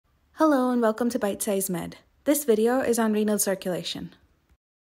Hello and welcome to Bite Size Med. This video is on renal circulation.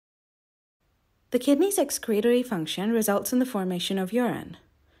 The kidney's excretory function results in the formation of urine,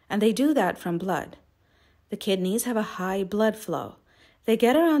 and they do that from blood. The kidneys have a high blood flow. They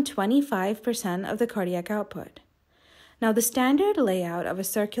get around 25% of the cardiac output. Now, the standard layout of a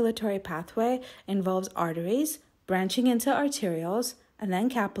circulatory pathway involves arteries branching into arterioles and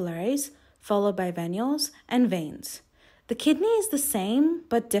then capillaries, followed by venules and veins. The kidney is the same,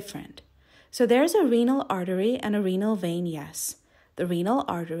 but different. So there's a renal artery and a renal vein, yes. The renal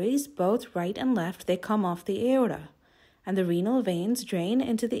arteries, both right and left, they come off the aorta. And the renal veins drain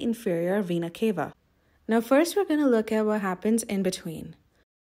into the inferior vena cava. Now first we're going to look at what happens in between.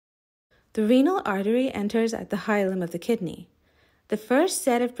 The renal artery enters at the hilum of the kidney. The first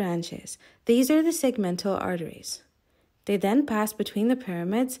set of branches, these are the segmental arteries. They then pass between the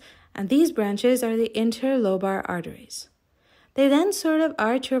pyramids, and these branches are the interlobar arteries. They then sort of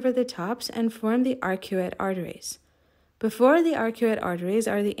arch over the tops and form the arcuate arteries. Before the arcuate arteries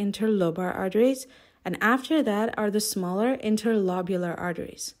are the interlobar arteries, and after that are the smaller interlobular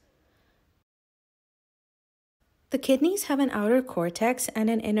arteries. The kidneys have an outer cortex and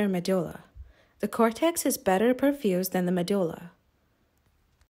an inner medulla. The cortex is better perfused than the medulla.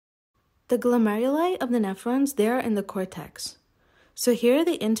 The glomeruli of the nephrons, they are in the cortex. So here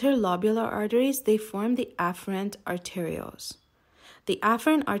the interlobular arteries, they form the afferent arterioles. The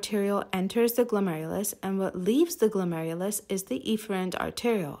afferent arteriole enters the glomerulus, and what leaves the glomerulus is the efferent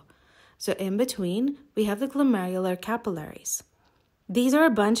arteriole. So in between, we have the glomerular capillaries. These are a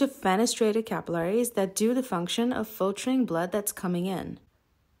bunch of fenestrated capillaries that do the function of filtering blood that's coming in.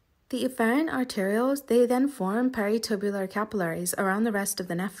 The efferent arterioles, they then form peritubular capillaries around the rest of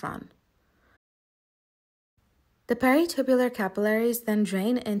the nephron. The peritubular capillaries then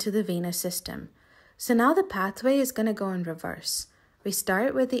drain into the venous system. So now the pathway is going to go in reverse. We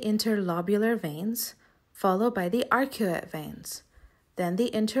start with the interlobular veins, followed by the arcuate veins, then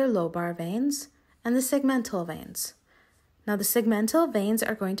the interlobar veins, and the segmental veins. Now the segmental veins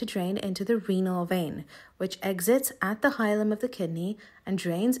are going to drain into the renal vein, which exits at the hilum of the kidney and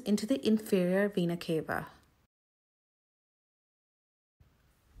drains into the inferior vena cava.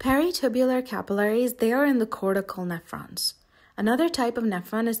 Peritubular capillaries, they are in the cortical nephrons. Another type of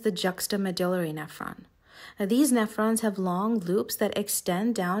nephron is the juxtamedullary nephron. Now, these nephrons have long loops that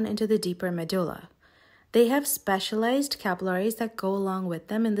extend down into the deeper medulla. They have specialized capillaries that go along with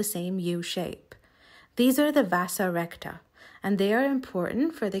them in the same U shape. These are the vasa recta, and they are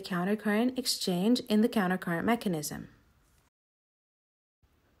important for the countercurrent exchange in the countercurrent mechanism.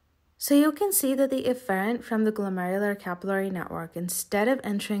 So you can see that the efferent from the glomerular capillary network, instead of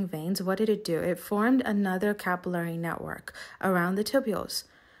entering veins, what did it do? It formed another capillary network around the tubules.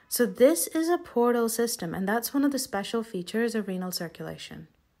 So this is a portal system, and that's one of the special features of renal circulation.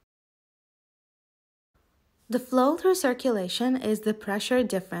 The flow through circulation is the pressure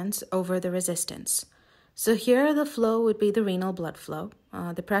difference over the resistance. So here the flow would be the renal blood flow.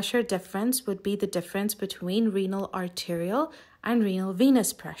 The pressure difference would be the difference between renal arterial and renal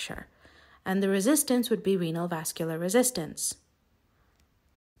venous pressure. And the resistance would be renal vascular resistance.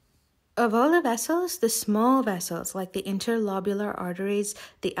 Of all the vessels, the small vessels like the interlobular arteries,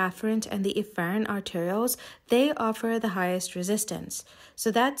 the afferent and the efferent arterioles, they offer the highest resistance.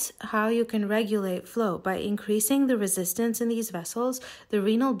 So that's how you can regulate flow. By increasing the resistance in these vessels, the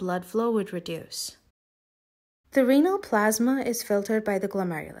renal blood flow would reduce. The renal plasma is filtered by the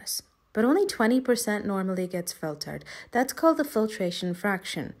glomerulus, but only 20% normally gets filtered. That's called the filtration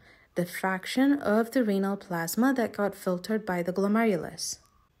fraction, the fraction of the renal plasma that got filtered by the glomerulus.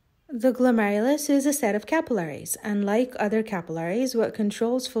 The glomerulus is a set of capillaries, and like other capillaries, what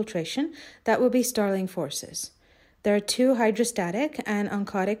controls filtration, that would be Starling forces. There are two hydrostatic and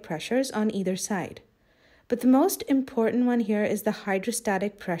oncotic pressures on either side. But the most important one here is the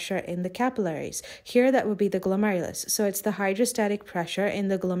hydrostatic pressure in the capillaries. Here that would be the glomerulus, so it's the hydrostatic pressure in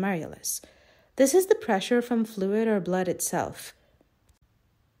the glomerulus. This is the pressure from fluid or blood itself.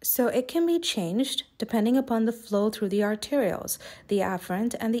 So it can be changed depending upon the flow through the arterioles, the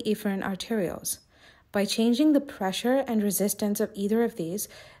afferent and the efferent arterioles. By changing the pressure and resistance of either of these,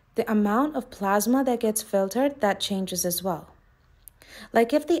 the amount of plasma that gets filtered, that changes as well.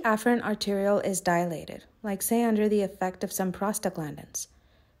 Like if the afferent arteriole is dilated, like say under the effect of some prostaglandins,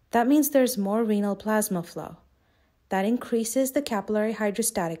 that means there's more renal plasma flow. That increases the capillary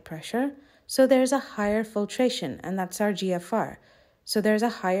hydrostatic pressure, so there's a higher filtration, and that's our GFR. So there's a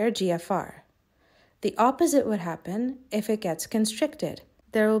higher GFR. The opposite would happen if it gets constricted.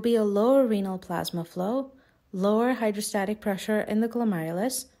 There will be a lower renal plasma flow, lower hydrostatic pressure in the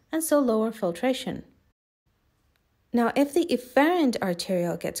glomerulus, and so lower filtration. Now, if the efferent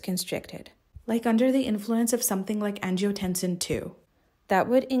arteriole gets constricted, like under the influence of something like angiotensin II, that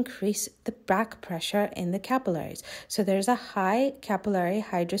would increase the back pressure in the capillaries. So there's a high capillary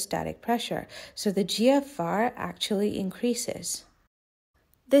hydrostatic pressure. So the GFR actually increases.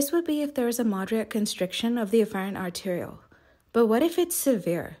 This would be if there is a moderate constriction of the efferent arteriole. But what if it's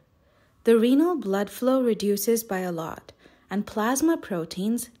severe? The renal blood flow reduces by a lot, and plasma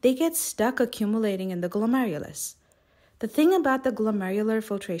proteins, they get stuck accumulating in the glomerulus. The thing about the glomerular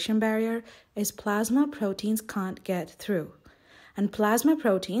filtration barrier is plasma proteins can't get through. And plasma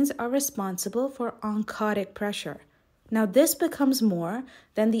proteins are responsible for oncotic pressure. Now, this becomes more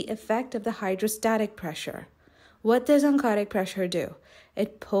than the effect of the hydrostatic pressure. What does oncotic pressure do?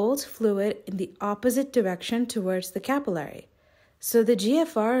 It pulls fluid in the opposite direction towards the capillary. So the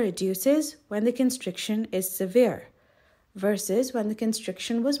GFR reduces when the constriction is severe, versus when the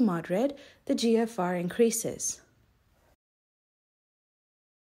constriction was moderate, the GFR increases.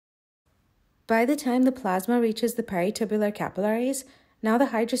 By the time the plasma reaches the peritubular capillaries, now the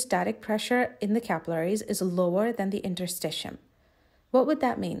hydrostatic pressure in the capillaries is lower than the interstitium. What would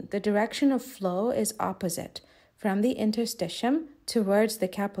that mean? The direction of flow is opposite, from the interstitium towards the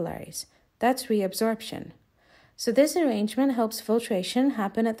capillaries. That's reabsorption. So this arrangement helps filtration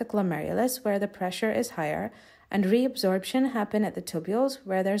happen at the glomerulus where the pressure is higher, and reabsorption happen at the tubules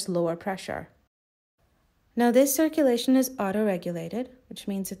where there's lower pressure. Now, this circulation is autoregulated, which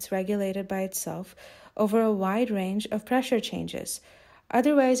means it's regulated by itself over a wide range of pressure changes.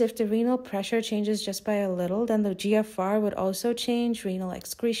 Otherwise, if the renal pressure changes just by a little, then the GFR would also change, renal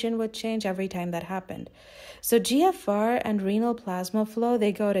excretion would change every time that happened. So GFR and renal plasma flow,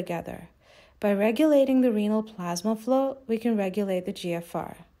 they go together. By regulating the renal plasma flow, we can regulate the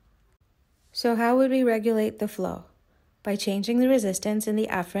GFR. So how would we regulate the flow? By changing the resistance in the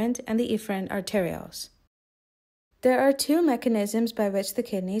afferent and the efferent arterioles. There are two mechanisms by which the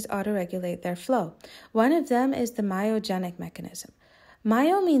kidneys autoregulate their flow. One of them is the myogenic mechanism.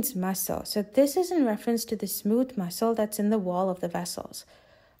 Myo means muscle, so this is in reference to the smooth muscle that's in the wall of the vessels.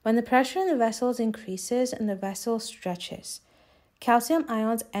 When the pressure in the vessels increases and the vessel stretches, calcium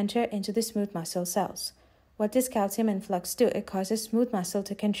ions enter into the smooth muscle cells. What does calcium influx do? It causes smooth muscle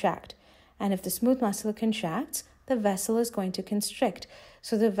to contract. And if the smooth muscle contracts, the vessel is going to constrict.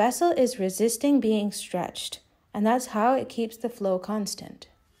 So the vessel is resisting being stretched. And that's how it keeps the flow constant.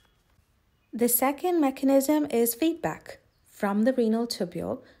 The second mechanism is feedback from the renal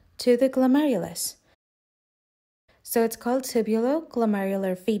tubule to the glomerulus. So it's called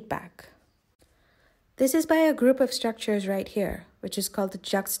tubuloglomerular feedback. This is by a group of structures right here, which is called the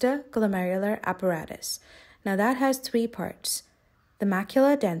juxtaglomerular apparatus. Now that has three parts. The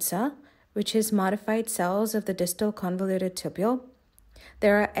macula densa, which is modified cells of the distal convoluted tubule.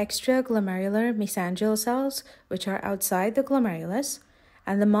 There are extraglomerular mesangial cells, which are outside the glomerulus,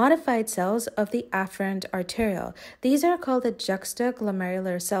 and the modified cells of the afferent arteriole. These are called the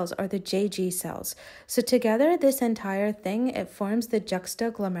juxtaglomerular cells, or the JG cells. So together, this entire thing, it forms the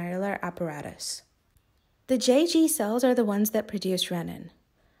juxtaglomerular apparatus. The JG cells are the ones that produce renin.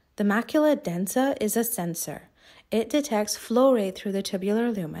 The macula densa is a sensor. It detects flow rate through the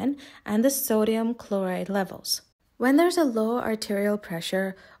tubular lumen and the sodium chloride levels. When there's a low arterial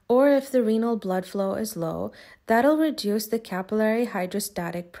pressure, or if the renal blood flow is low, that'll reduce the capillary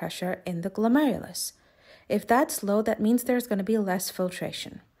hydrostatic pressure in the glomerulus. If that's low, that means there's going to be less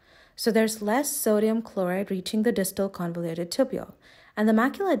filtration. So there's less sodium chloride reaching the distal convoluted tubule. And the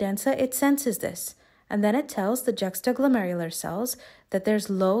macula densa, it senses this. And then it tells the juxtaglomerular cells that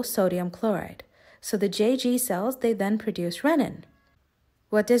there's low sodium chloride. So the JG cells, they then produce renin.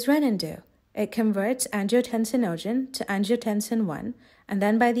 What does renin do? It converts angiotensinogen to angiotensin 1, and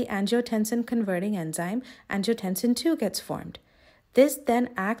then by the angiotensin converting enzyme, angiotensin 2 gets formed. This then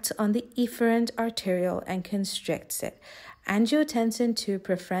acts on the efferent arteriole and constricts it. Angiotensin 2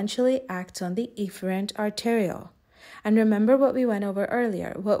 preferentially acts on the efferent arteriole. And remember what we went over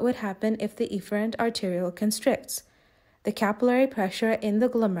earlier. What would happen if the efferent arteriole constricts? The capillary pressure in the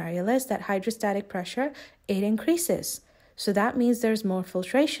glomerulus, that hydrostatic pressure, it increases. So that means there's more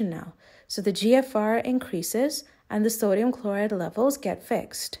filtration now. So the GFR increases and the sodium chloride levels get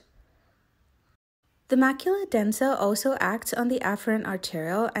fixed. The macula densa also acts on the afferent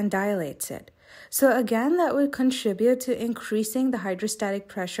arteriole and dilates it. So again, that would contribute to increasing the hydrostatic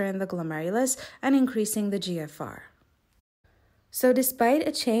pressure in the glomerulus and increasing the GFR. So despite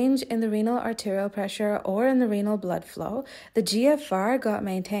a change in the renal arterial pressure or in the renal blood flow, the GFR got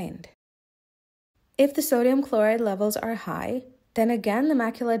maintained. If the sodium chloride levels are high, then again the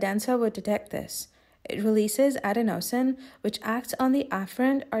macula densa would detect this. It releases adenosine, which acts on the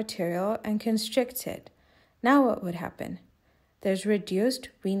afferent arteriole and constricts it. Now what would happen? There's reduced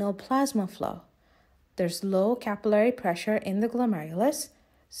renal plasma flow. There's low capillary pressure in the glomerulus,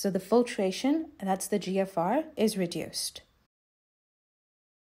 so the filtration, that's the GFR, is reduced.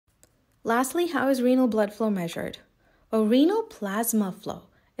 Lastly, how is renal blood flow measured? Well, renal plasma flow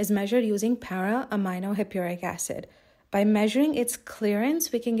is measured using para-aminohippuric acid. By measuring its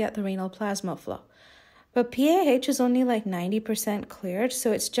clearance, we can get the renal plasma flow. But PAH is only like 90% cleared,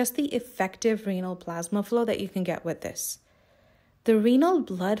 so it's just the effective renal plasma flow that you can get with this. The renal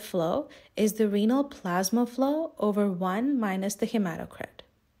blood flow is the renal plasma flow over 1 minus the hematocrit.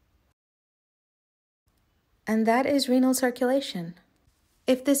 And that is renal circulation.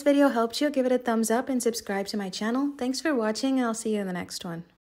 If this video helped you, give it a thumbs up and subscribe to my channel. Thanks for watching, and I'll see you in the next one.